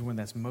 Is when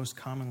that's most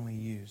commonly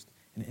used,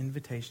 an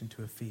invitation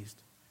to a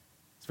feast.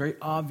 It's very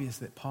obvious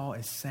that Paul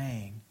is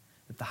saying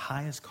that the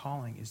highest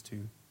calling is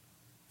to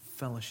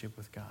fellowship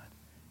with God,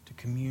 to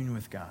commune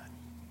with God,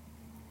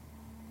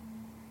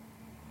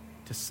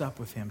 to sup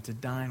with him, to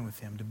dine with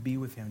him, to be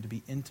with him, to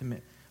be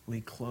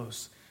intimately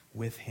close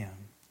with him.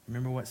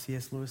 Remember what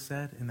C.S. Lewis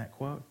said in that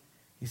quote?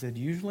 He said,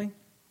 usually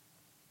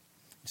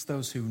it's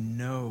those who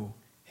know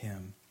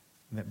him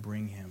that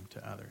bring him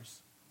to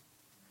others.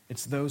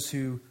 It's those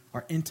who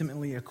are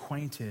intimately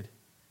acquainted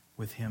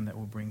with him that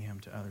will bring him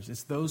to others.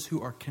 It's those who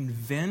are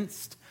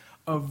convinced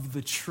of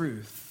the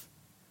truth.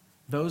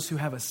 Those who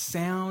have a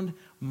sound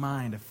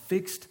mind, a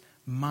fixed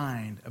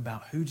mind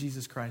about who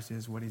Jesus Christ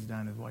is, what he's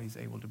done, and what he's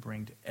able to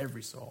bring to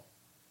every soul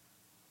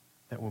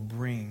that will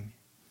bring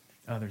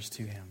others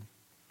to him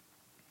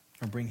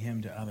or bring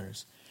him to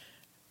others.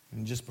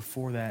 And just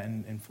before that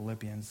in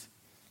Philippians,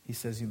 he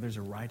says there's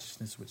a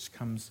righteousness which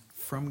comes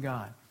from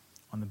God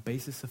on the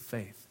basis of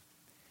faith.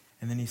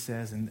 And then he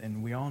says,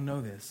 and we all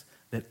know this,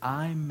 that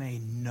I may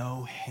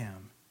know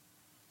him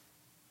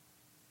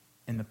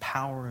in the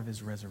power of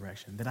his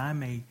resurrection, that I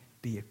may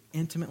be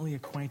intimately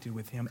acquainted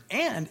with him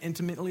and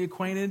intimately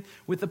acquainted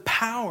with the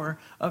power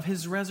of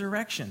his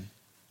resurrection.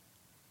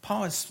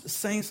 Paul is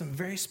saying some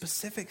very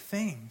specific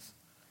things.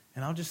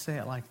 And I'll just say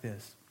it like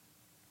this.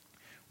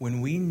 When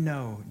we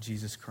know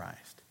Jesus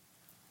Christ,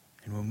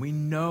 and when we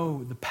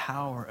know the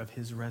power of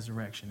his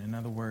resurrection, in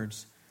other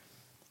words,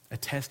 a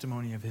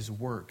testimony of his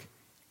work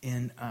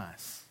in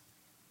us,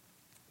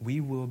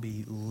 we will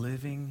be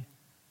living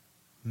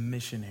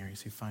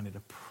missionaries who find it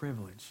a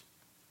privilege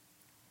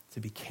to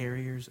be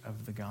carriers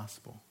of the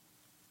gospel.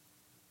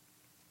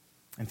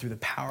 And through the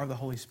power of the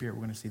Holy Spirit,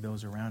 we're going to see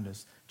those around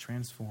us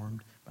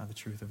transformed by the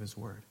truth of his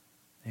word.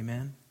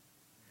 Amen?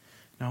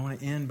 Now I want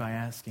to end by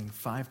asking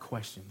 5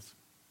 questions.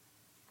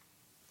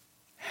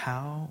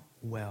 How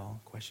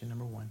well, question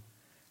number 1,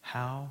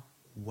 how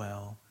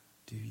well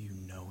do you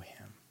know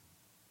him?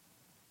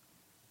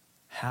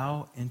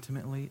 How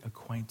intimately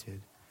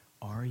acquainted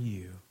are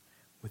you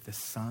with the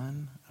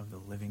Son of the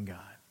living God?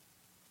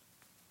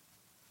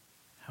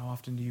 How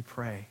often do you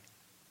pray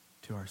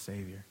to our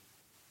Savior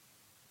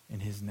in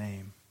his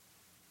name?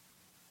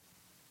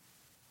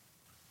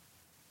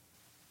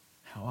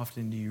 How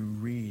often do you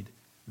read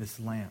this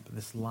lamp,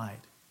 this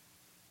light,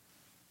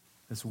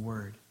 this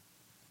word?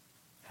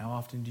 How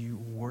often do you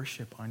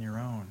worship on your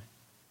own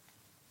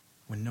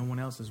when no one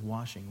else is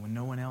watching, when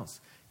no one else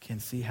can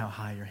see how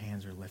high your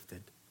hands are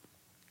lifted?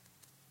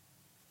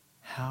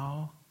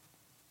 How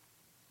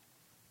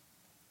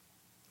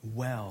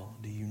well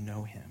do you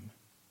know him?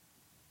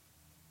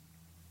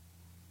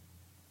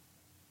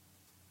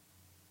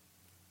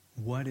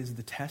 What is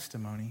the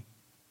testimony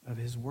of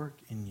his work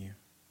in you?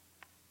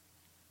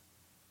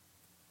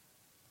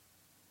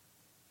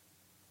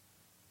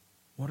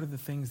 What are the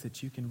things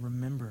that you can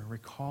remember,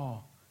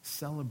 recall,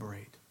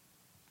 celebrate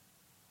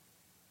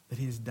that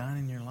he has done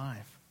in your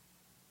life?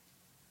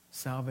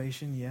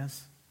 Salvation,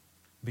 yes.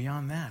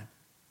 Beyond that,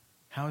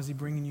 how is he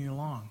bringing you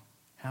along?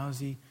 How is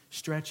he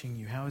stretching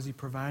you? How is he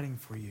providing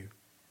for you?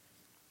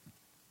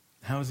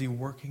 How is he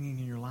working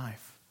in your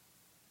life?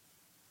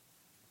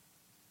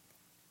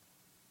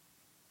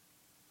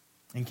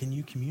 And can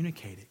you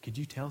communicate it? Could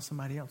you tell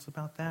somebody else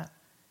about that?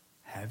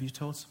 Have you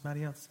told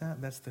somebody else that?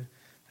 That's the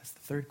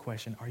third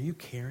question. Are you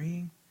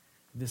carrying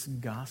this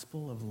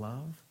gospel of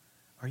love?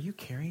 Are you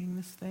carrying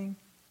this thing?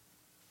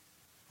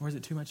 Or is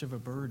it too much of a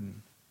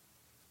burden?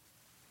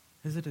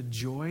 Is it a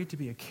joy to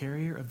be a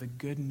carrier of the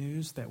good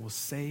news that will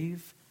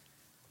save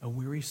a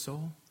weary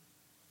soul?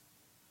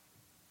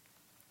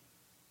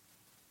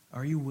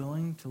 Are you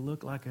willing to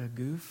look like a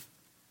goof?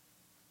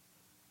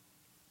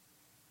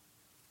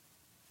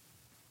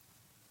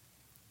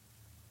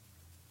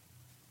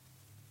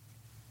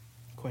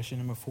 Question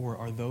number 4,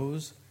 are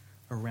those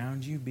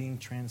around you being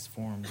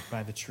transformed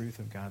by the truth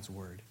of God's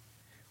word?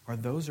 Are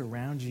those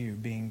around you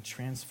being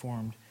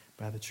transformed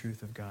by the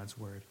truth of God's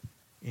word?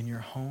 In your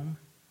home,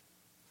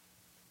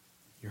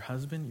 your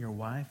husband, your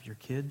wife, your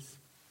kids,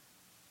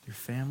 your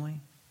family,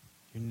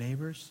 your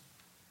neighbors,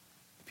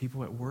 the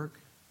people at work,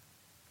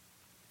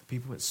 the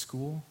people at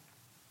school,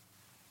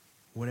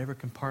 whatever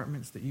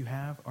compartments that you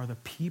have, are the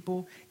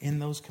people in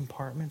those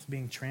compartments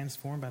being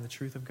transformed by the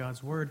truth of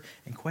God's word?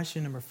 And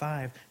question number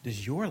 5,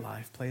 does your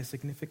life play a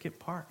significant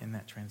part in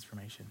that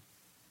transformation?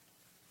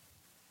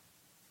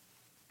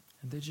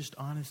 And they're just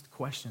honest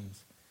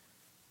questions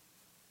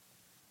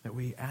that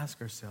we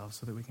ask ourselves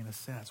so that we can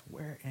assess,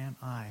 where am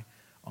I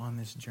on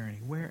this journey?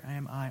 Where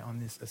am I on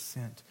this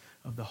ascent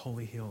of the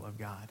holy hill of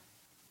God?